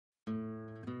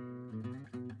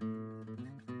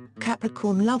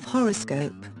Capricorn Love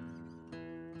Horoscope.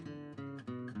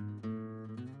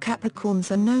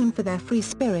 Capricorns are known for their free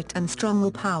spirit and strong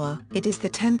willpower. It is the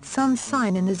 10th sun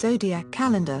sign in the zodiac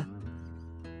calendar.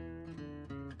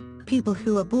 People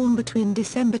who are born between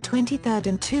December 23rd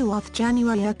and 2nd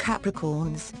January are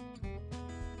Capricorns.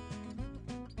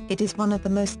 It is one of the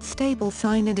most stable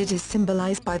signs and it is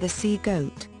symbolized by the sea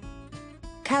goat.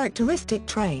 Characteristic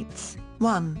traits.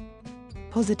 1.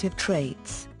 Positive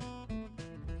traits.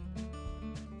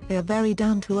 They are very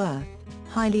down-to-earth,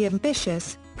 highly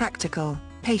ambitious, practical,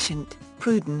 patient,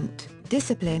 prudent,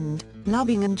 disciplined,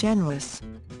 loving and generous.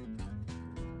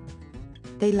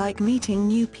 They like meeting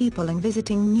new people and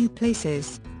visiting new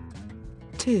places.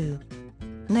 2.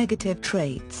 Negative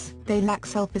traits. They lack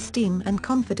self-esteem and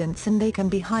confidence and they can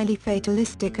be highly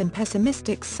fatalistic and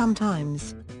pessimistic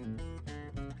sometimes.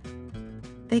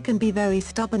 They can be very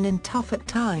stubborn and tough at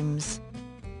times.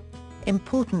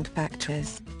 Important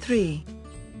factors. 3.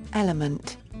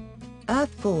 Element.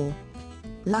 Earth. 4.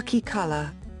 Lucky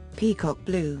color. Peacock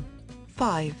blue.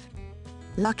 5.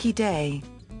 Lucky day.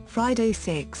 Friday.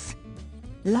 6.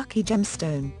 Lucky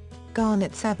gemstone.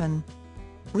 Garnet. 7.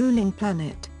 Ruling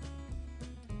planet.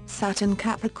 Saturn.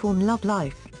 Capricorn love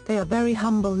life. They are very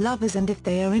humble lovers and if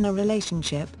they are in a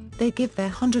relationship, they give their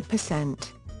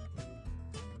 100%.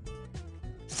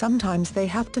 Sometimes they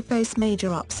have to face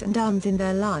major ups and downs in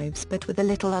their lives but with a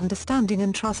little understanding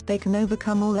and trust they can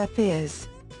overcome all their fears.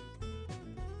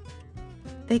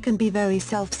 They can be very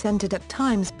self-centered at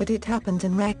times but it happens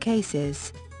in rare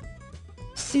cases.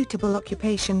 Suitable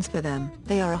occupations for them.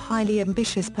 They are a highly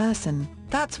ambitious person,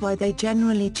 that's why they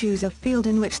generally choose a field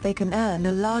in which they can earn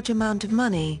a large amount of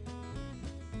money.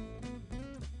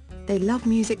 They love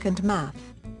music and math.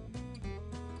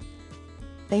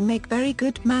 They make very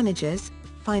good managers,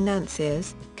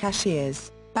 financiers,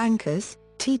 cashiers, bankers,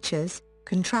 teachers,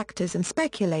 contractors and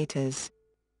speculators.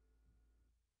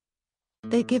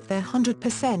 They give their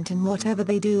 100% in whatever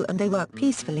they do and they work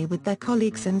peacefully with their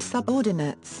colleagues and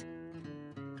subordinates.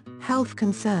 Health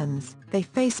concerns. They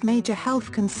face major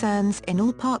health concerns in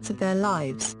all parts of their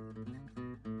lives.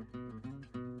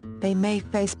 They may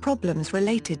face problems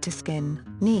related to skin,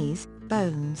 knees,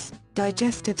 bones,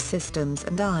 digestive systems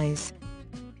and eyes.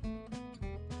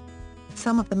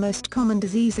 Some of the most common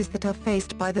diseases that are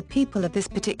faced by the people of this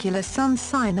particular sun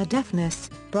sign are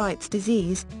deafness, Bright's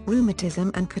disease,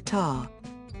 rheumatism and catarrh.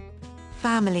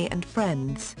 Family and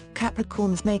friends.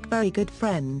 Capricorns make very good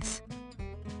friends.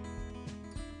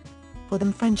 For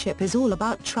them friendship is all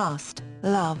about trust,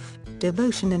 love,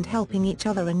 devotion and helping each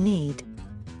other in need.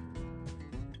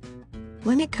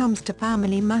 When it comes to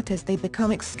family matters they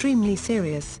become extremely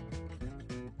serious.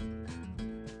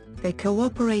 They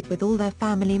cooperate with all their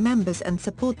family members and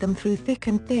support them through thick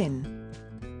and thin.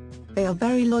 They are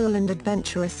very loyal and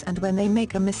adventurous and when they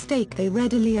make a mistake they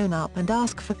readily own up and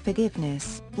ask for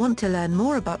forgiveness. Want to learn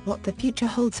more about what the future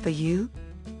holds for you?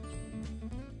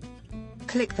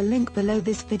 Click the link below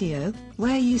this video,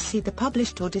 where you see the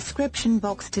published or description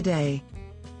box today.